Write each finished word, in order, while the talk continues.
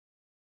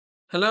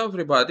Hello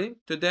everybody,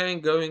 today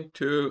I'm going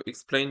to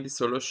explain the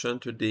solution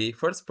to the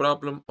first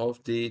problem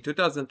of the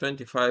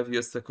 2025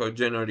 USACO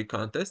January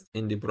contest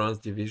in the bronze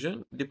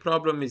division. The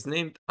problem is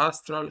named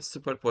Astral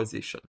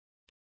Superposition.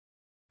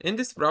 In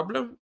this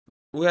problem,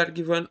 we are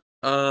given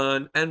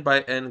an n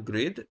by n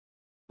grid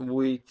in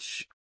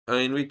which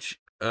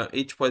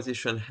each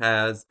position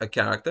has a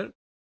character,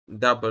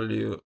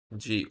 W,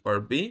 G, or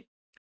B,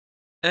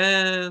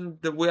 and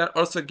we are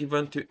also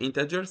given two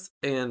integers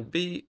A and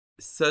B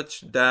such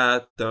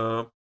that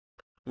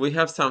we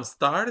have some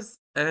stars,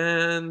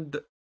 and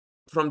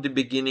from the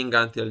beginning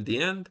until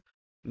the end,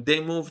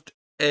 they moved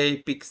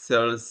A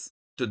pixels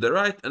to the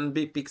right and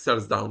B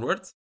pixels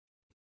downwards.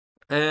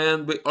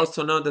 And we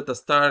also know that a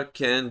star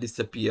can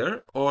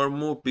disappear or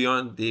move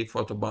beyond the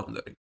photo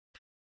boundary.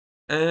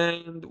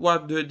 And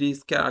what do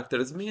these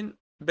characters mean?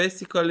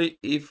 Basically,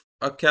 if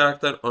a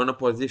character on a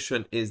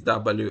position is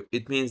W,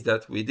 it means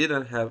that we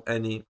didn't have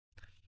any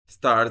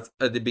stars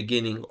at the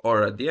beginning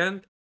or at the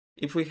end.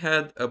 If we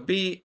had a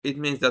B, it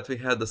means that we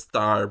had a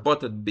star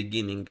both at the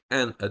beginning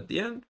and at the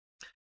end.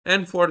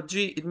 And for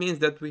G, it means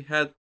that we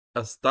had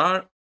a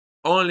star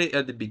only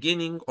at the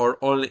beginning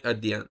or only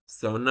at the end,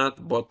 so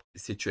not both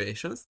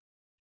situations.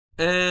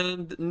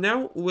 And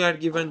now we are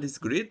given this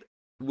grid,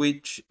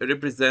 which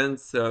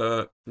represents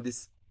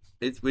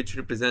which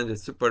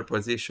represents the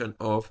superimposition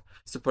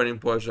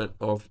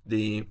of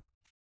the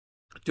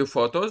two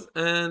photos.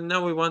 And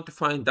now we want to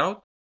find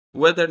out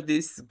whether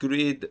this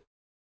grid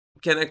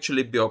can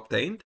actually be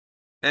obtained,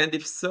 and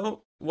if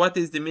so, what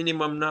is the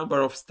minimum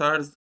number of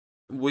stars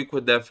we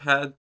could have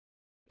had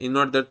in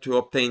order to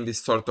obtain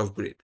this sort of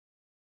grid.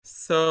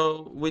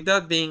 So with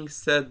that being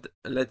said,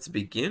 let's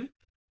begin.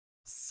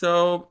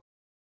 So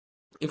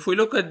if we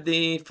look at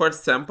the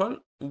first sample,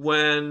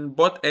 when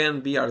both A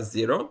and B are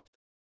 0,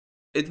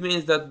 it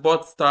means that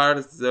both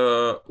stars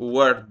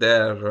were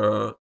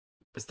there,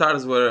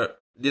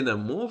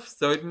 didn't move,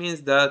 so it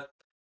means that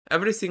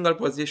every single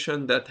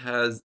position that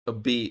has a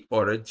B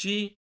or a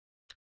G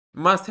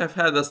must have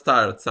had a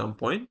star at some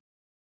point.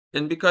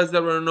 And because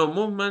there were no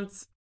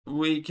movements,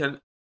 we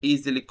can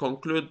easily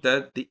conclude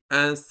that the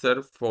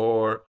answer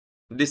for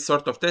this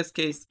sort of test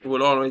case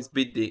will always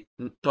be the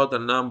total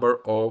number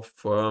of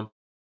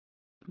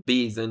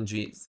B's and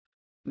G's.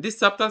 This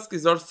subtask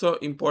is also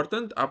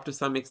important up to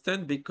some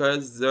extent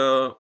because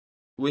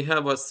we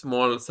have a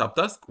small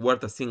subtask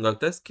worth a single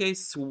test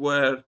case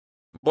where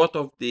both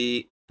of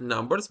the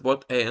numbers,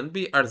 both A and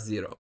B, are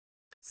 0.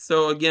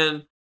 So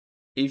again,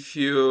 if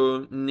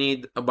you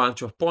need a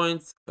bunch of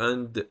points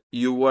and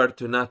you were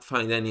to not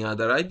find any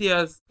other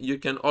ideas, you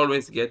can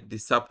always get the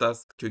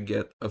subtask to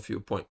get a few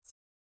points.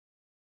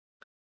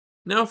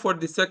 Now for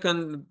the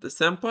second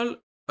sample,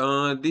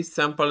 these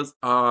samples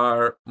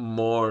are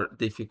more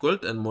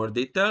difficult and more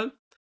detailed,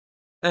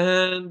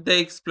 and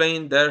they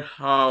explain there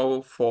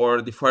how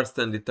for the first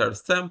and the third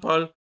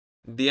sample,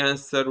 the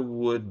answer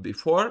would be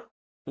 4,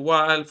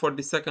 while for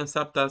the second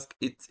subtask,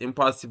 it's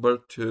impossible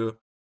to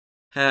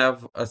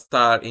have a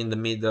star in the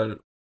middle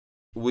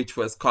which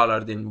was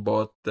colored in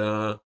both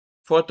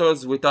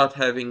photos without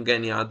having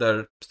any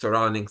other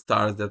surrounding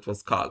stars that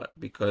was colored,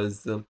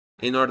 because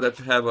in order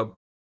to have a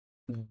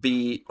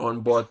B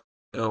on both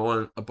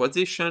on a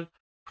position,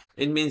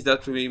 it means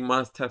that we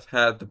must have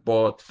had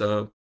both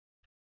a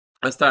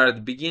star at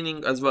the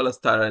beginning as well as a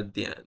star at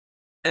the end.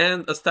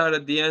 And a star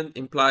at the end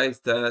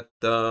implies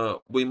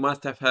that we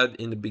must have had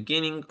in the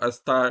beginning a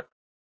star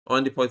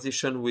on the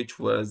position which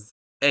was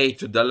A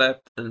to the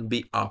left and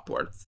B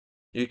upwards.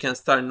 You can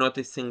start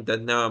noticing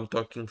that now I'm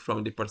talking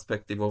from the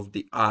perspective of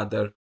the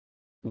other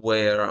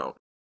way around.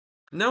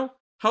 Now,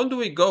 how do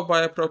we go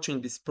by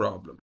approaching this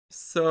problem?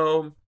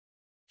 So,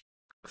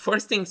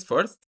 first things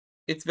first,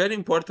 it's very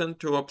important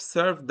to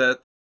observe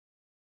that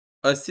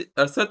a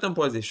certain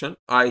position,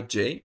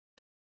 ij,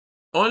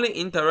 only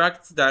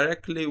interacts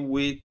directly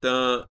with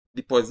the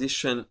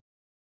position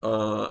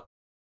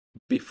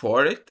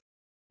before it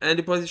and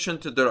the position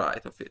to the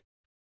right of it,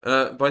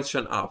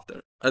 position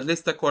after, at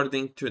least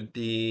according to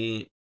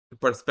the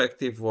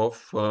perspective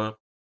of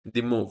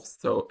the moves,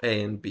 so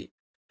A and B.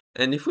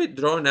 And if we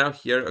draw now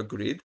here a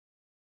grid,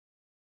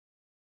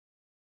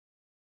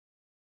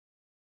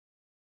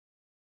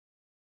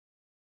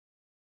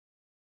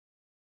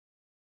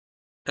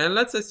 and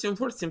let's assume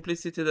for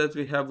simplicity that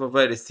we have a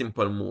very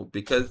simple move,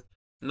 because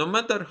no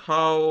matter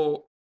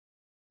how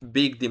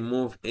big the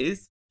move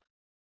is,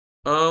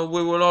 we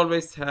will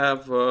always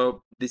have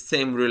the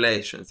same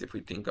relations if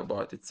we think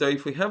about it. So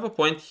if we have a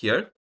point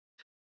here,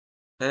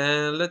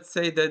 and let's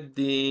say that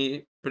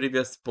the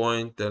previous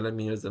point, let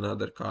me use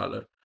another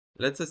color.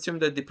 Let's assume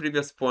that the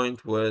previous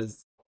point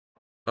was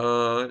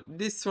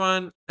this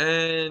one,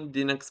 and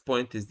the next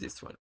point is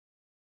this one.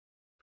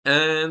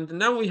 And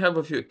now we have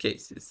a few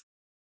cases.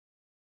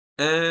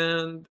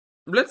 And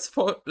let's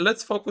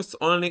focus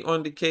only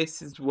on the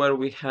cases where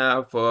we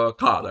have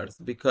colors,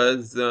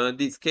 because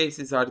these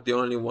cases are the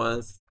only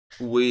ones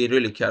we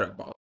really care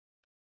about.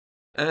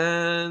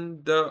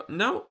 And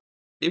now,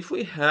 if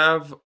we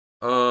have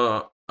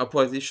a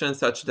position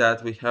such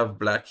that we have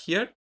black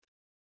here,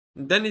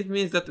 then it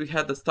means that we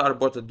had a star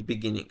both at the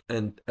beginning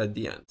and at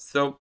the end.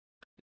 So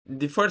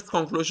the first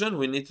conclusion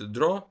we need to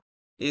draw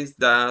is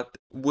that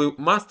we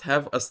must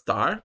have a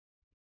star.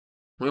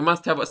 We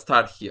must have a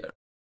star here,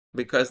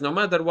 because no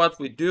matter what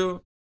we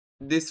do,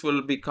 this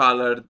will be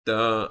colored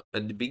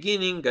at the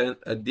beginning and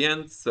at the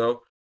end,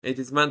 so it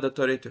is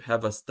mandatory to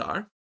have a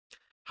star.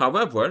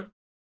 However,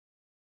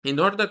 in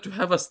order to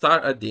have a star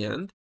at the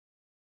end,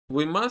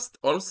 we must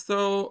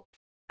also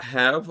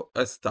have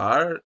a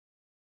star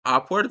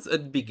upwards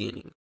at the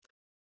beginning.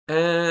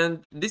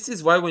 And this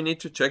is why we need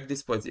to check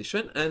this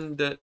position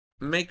and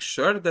make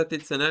sure that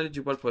it's an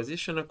eligible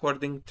position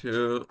according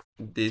to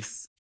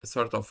this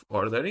sort of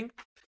ordering.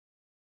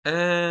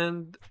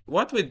 And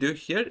what we do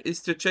here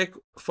is to check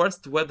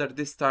first whether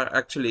this star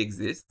actually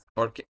exists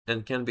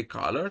and can be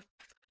colored.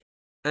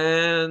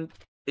 And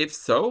if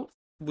so,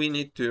 we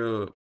need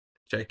to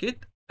check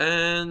it.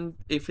 And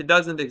if it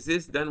doesn't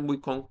exist, then we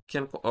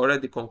can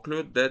already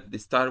conclude that the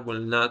star will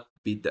not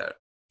be there.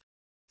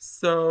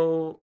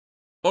 So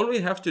all we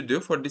have to do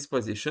for this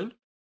position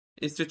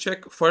is to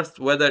check first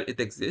whether it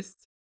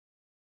exists.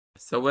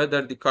 So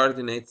whether the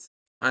coordinates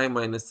I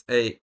minus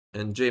A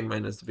and J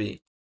minus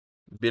B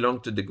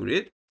belong to the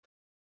grid.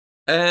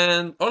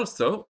 And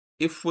also,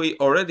 if we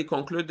already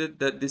concluded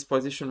that this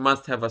position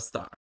must have a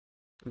star,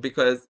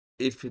 because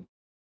if it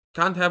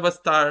can't have a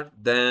star,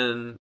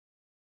 then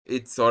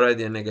it's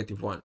already a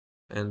 -1,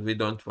 and we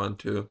don't want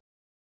to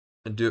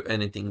do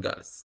anything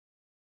else.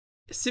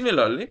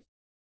 Similarly,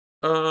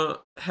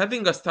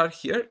 having a star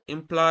here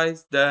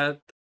implies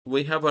that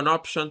we have an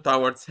option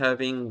towards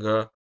having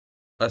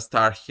a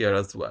star here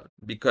as well,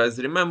 because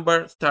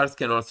remember, stars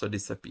can also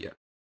disappear.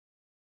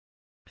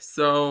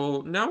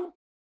 So now,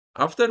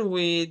 after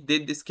we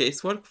did this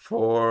casework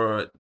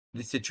for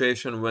the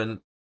situation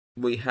when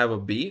we have a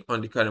B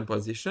on the current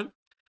position,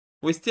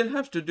 we still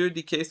have to do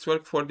the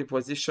casework for the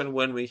position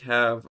when we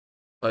have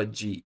a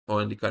G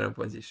on the current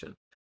position.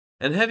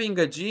 And having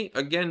a G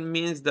again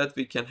means that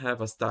we can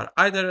have a star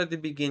either at the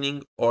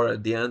beginning or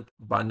at the end,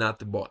 but not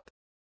both.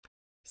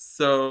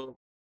 So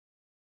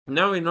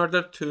now in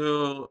order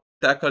to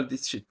tackle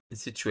this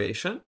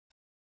situation,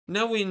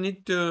 now we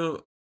need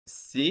to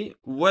see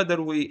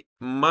whether we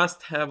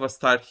must have a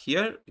star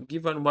here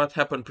given what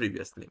happened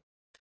previously.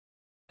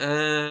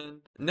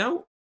 And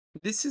now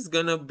this is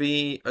gonna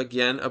be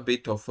again a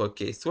bit of a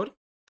casework.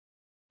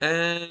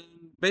 And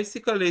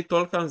basically it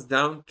all comes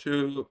down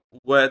to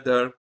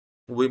whether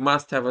we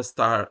must have a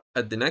star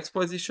at the next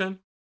position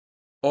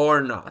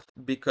or not.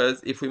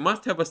 Because if we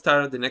must have a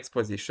star at the next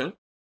position,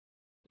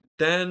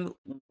 then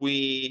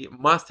we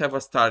must have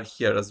a star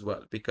here as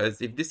well.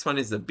 Because if this one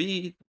is a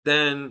B,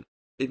 then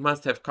it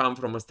must have come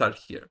from a star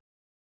here.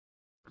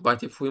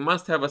 But if we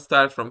must have a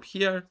star from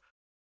here,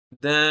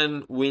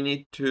 then we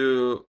need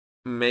to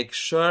make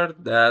sure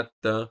that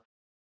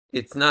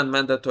it's not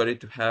mandatory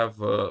to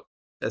have a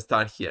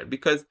star here.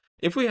 Because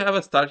if we have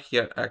a star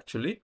here,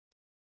 actually,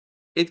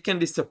 it can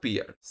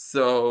disappear.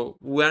 So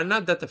we are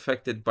not that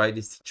affected by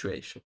this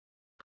situation.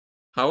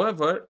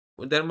 However,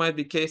 there might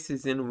be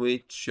cases in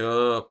which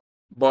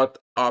both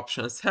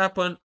options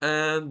happen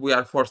and we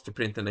are forced to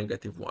print a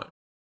 -1.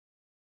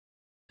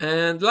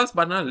 And last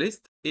but not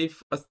least,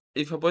 if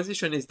a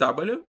position is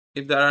W,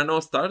 if there are no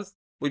stars,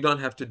 we don't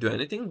have to do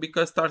anything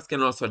because stars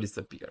can also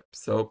disappear.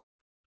 So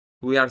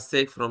we are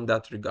safe from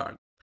that regard.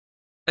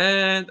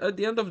 And at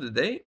the end of the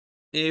day,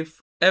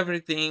 if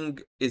everything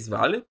is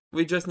valid,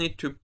 we just need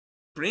to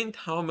print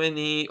how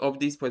many of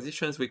these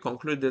positions we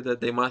concluded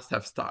that they must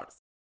have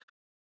stars.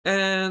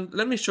 And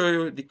let me show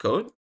you the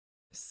code.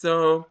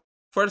 So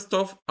first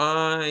off,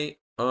 I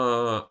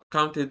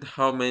counted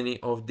how many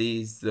of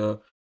these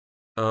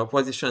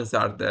positions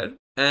are there.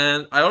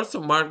 And I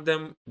also marked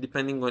them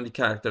depending on the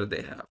character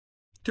they have.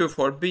 2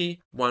 for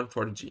B, 1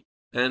 for G.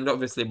 And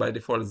obviously by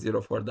default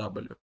 0 for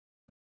W.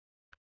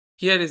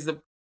 Here is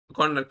the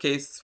corner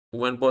case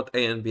when both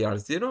A and B are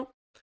 0.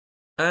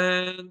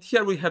 And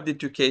here we have the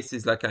two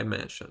cases like I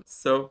mentioned.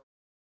 So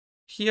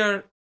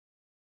here,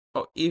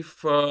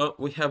 if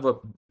we have a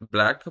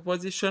black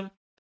position,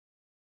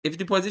 if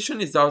the position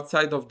is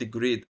outside of the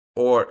grid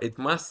or it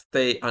must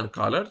stay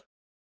uncolored,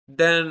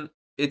 then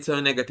it's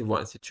a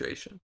 -1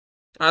 situation.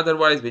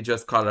 Otherwise, we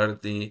just color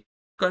the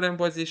current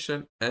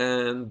position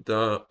and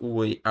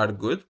we are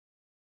good.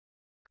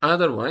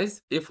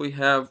 Otherwise, if we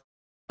have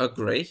a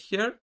gray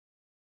here,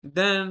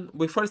 then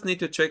we first need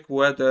to check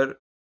whether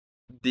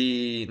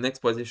the next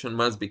position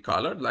must be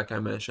colored, like I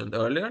mentioned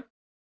earlier.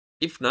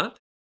 If not,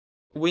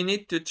 we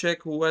need to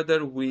check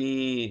whether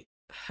we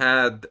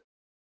had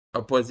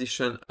a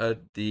position at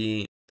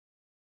the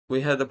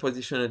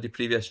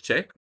previous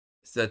check,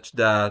 such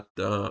that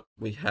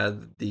we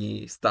had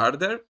the star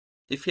there.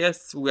 If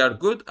yes, we are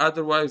good.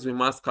 Otherwise, we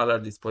must color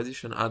this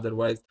position.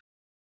 Otherwise,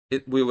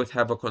 we would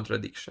have a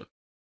contradiction.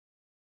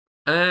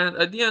 And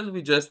at the end,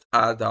 we just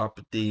add up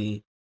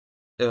the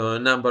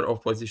number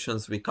of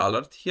positions we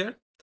colored here.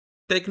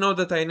 Take note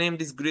that I named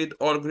this grid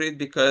all grid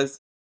because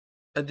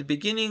at the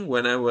beginning,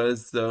 when I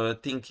was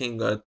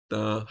thinking at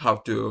how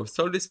to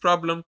solve this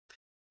problem,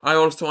 I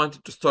also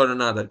wanted to store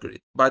another grid.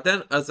 But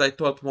then as I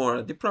thought more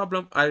at the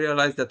problem, I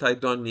realized that I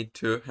don't need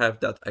to have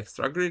that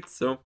extra grid,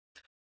 so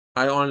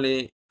I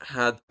only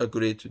had a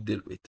grid to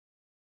deal with.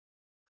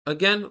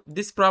 Again,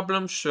 this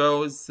problem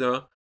shows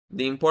the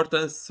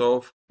importance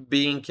of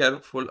being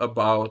careful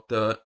about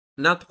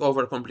not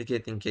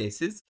overcomplicating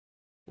cases,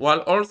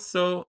 while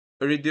also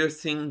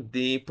reducing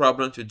the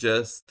problem to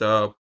just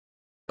a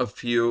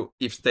few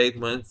if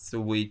statements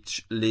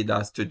which lead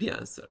us to the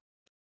answer.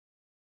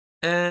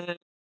 And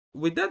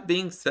with that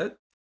being said,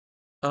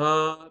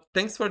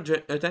 thanks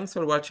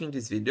for watching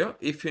this video.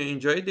 If you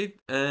enjoyed it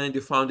and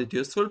you found it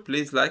useful,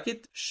 please like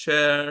it,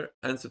 share,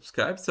 and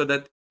subscribe so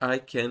that I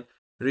can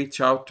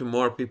reach out to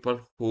more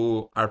people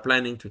who are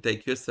planning to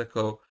take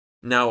USACO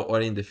now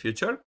or in the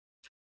future.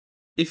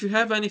 If you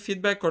have any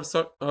feedback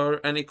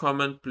or any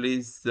comment,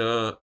 please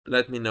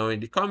let me know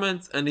in the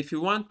comments. And if you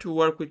want to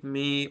work with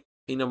me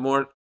in a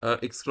more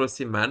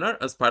exclusive manner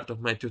as part of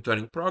my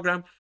tutoring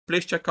program,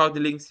 please check out the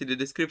links in the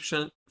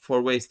description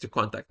for ways to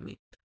contact me.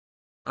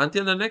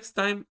 Until the next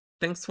time,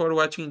 thanks for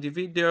watching the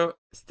video,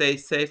 stay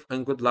safe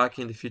and good luck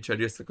in the future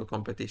USACO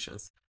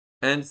competitions.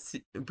 And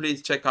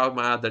please check out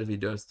my other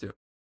videos too.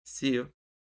 See you.